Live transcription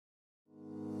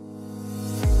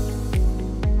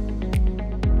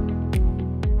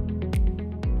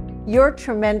Your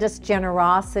tremendous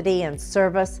generosity and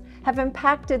service have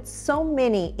impacted so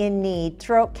many in need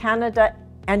throughout Canada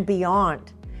and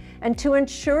beyond. And to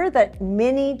ensure that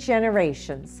many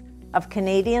generations of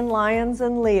Canadian Lions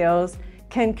and Leos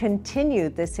can continue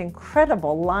this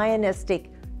incredible Lionistic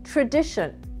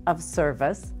tradition of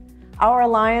service, our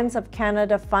Lions of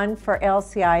Canada Fund for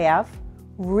LCIF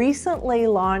recently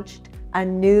launched a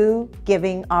new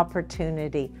giving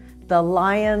opportunity, the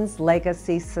Lions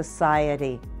Legacy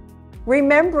Society.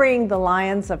 Remembering the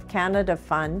Lions of Canada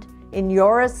Fund in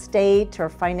your estate or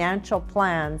financial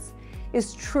plans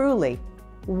is truly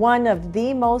one of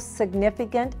the most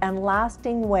significant and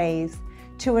lasting ways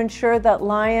to ensure that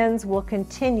Lions will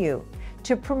continue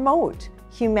to promote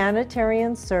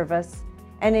humanitarian service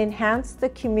and enhance the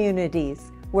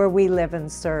communities where we live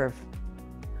and serve.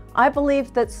 I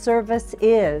believe that service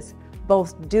is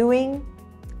both doing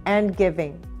and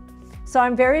giving. So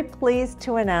I'm very pleased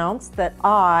to announce that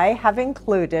I have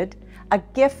included a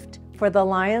gift for the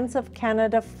Lions of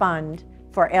Canada Fund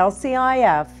for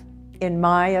LCIF in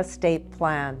my estate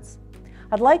plans.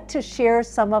 I'd like to share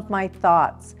some of my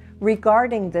thoughts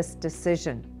regarding this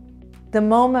decision. The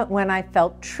moment when I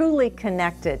felt truly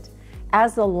connected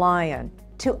as a Lion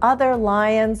to other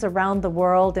Lions around the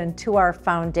world and to our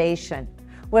foundation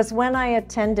was when I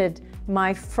attended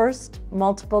my first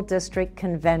multiple district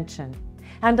convention,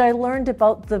 and I learned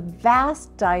about the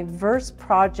vast, diverse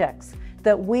projects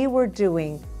that we were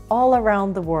doing all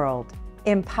around the world,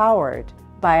 empowered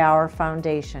by our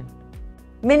foundation.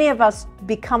 Many of us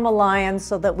become a Lion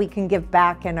so that we can give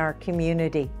back in our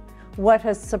community. What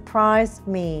has surprised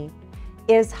me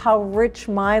is how rich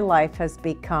my life has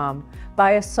become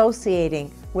by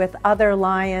associating with other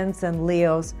Lions and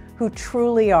Leos who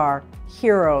truly are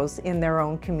heroes in their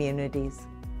own communities.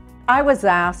 I was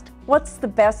asked, what's the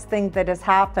best thing that has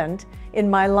happened in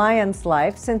my Lion's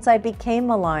life since I became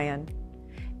a Lion?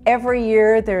 Every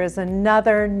year there is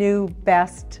another new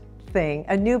best thing,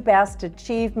 a new best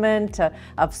achievement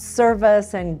of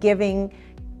service and giving,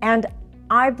 and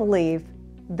I believe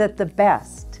that the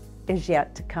best is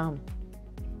yet to come.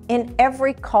 In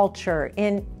every culture,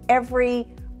 in every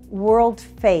world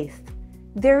faith,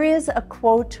 there is a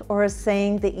quote or a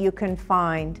saying that you can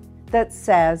find that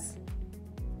says,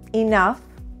 enough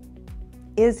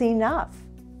is enough.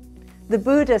 The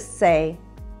Buddhists say,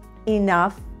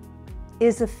 enough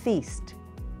is a feast.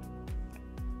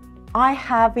 I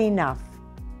have enough.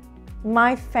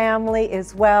 My family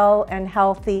is well and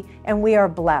healthy, and we are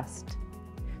blessed.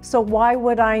 So why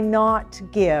would I not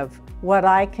give what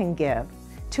I can give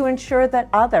to ensure that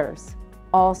others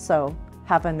also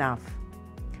have enough?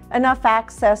 Enough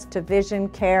access to vision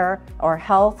care or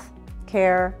health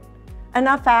care,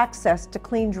 enough access to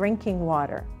clean drinking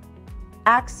water,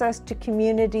 access to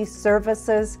community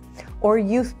services or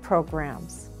youth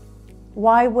programs.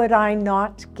 Why would I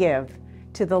not give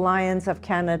to the Lions of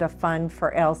Canada Fund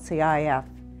for LCIF?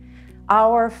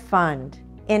 Our fund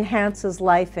enhances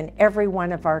life in every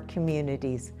one of our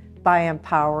communities by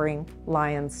empowering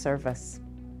Lions service.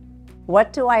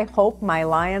 What do I hope my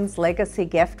Lions Legacy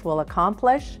gift will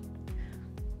accomplish?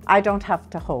 I don't have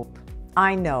to hope.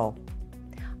 I know.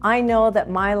 I know that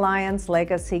my Lions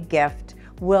Legacy gift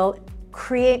will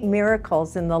create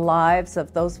miracles in the lives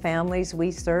of those families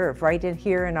we serve right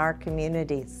here in our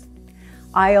communities.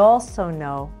 I also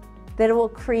know that it will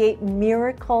create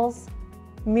miracles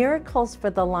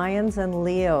for the Lions and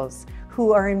Leos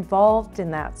who are involved in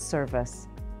that service.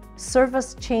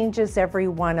 Service changes every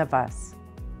one of us.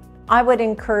 I would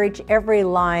encourage every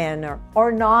Lion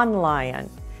or non-Lion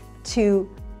to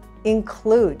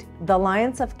include the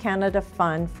Lions of Canada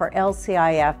Fund for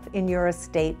LCIF in your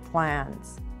estate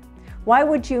plans. Why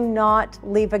would you not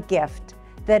leave a gift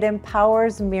that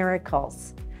empowers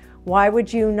miracles? Why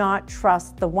would you not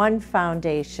trust the one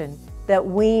foundation that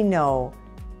we know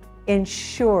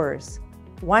ensures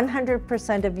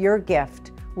 100% of your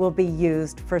gift will be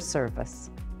used for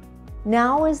service?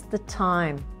 Now is the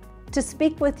time to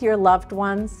speak with your loved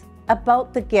ones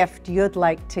about the gift you'd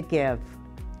like to give.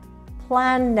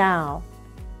 Plan now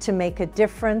to make a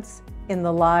difference in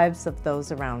the lives of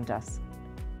those around us.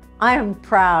 I am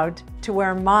proud to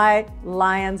wear my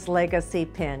Lions Legacy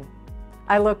pin.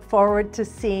 I look forward to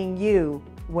seeing you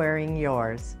wearing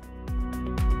yours.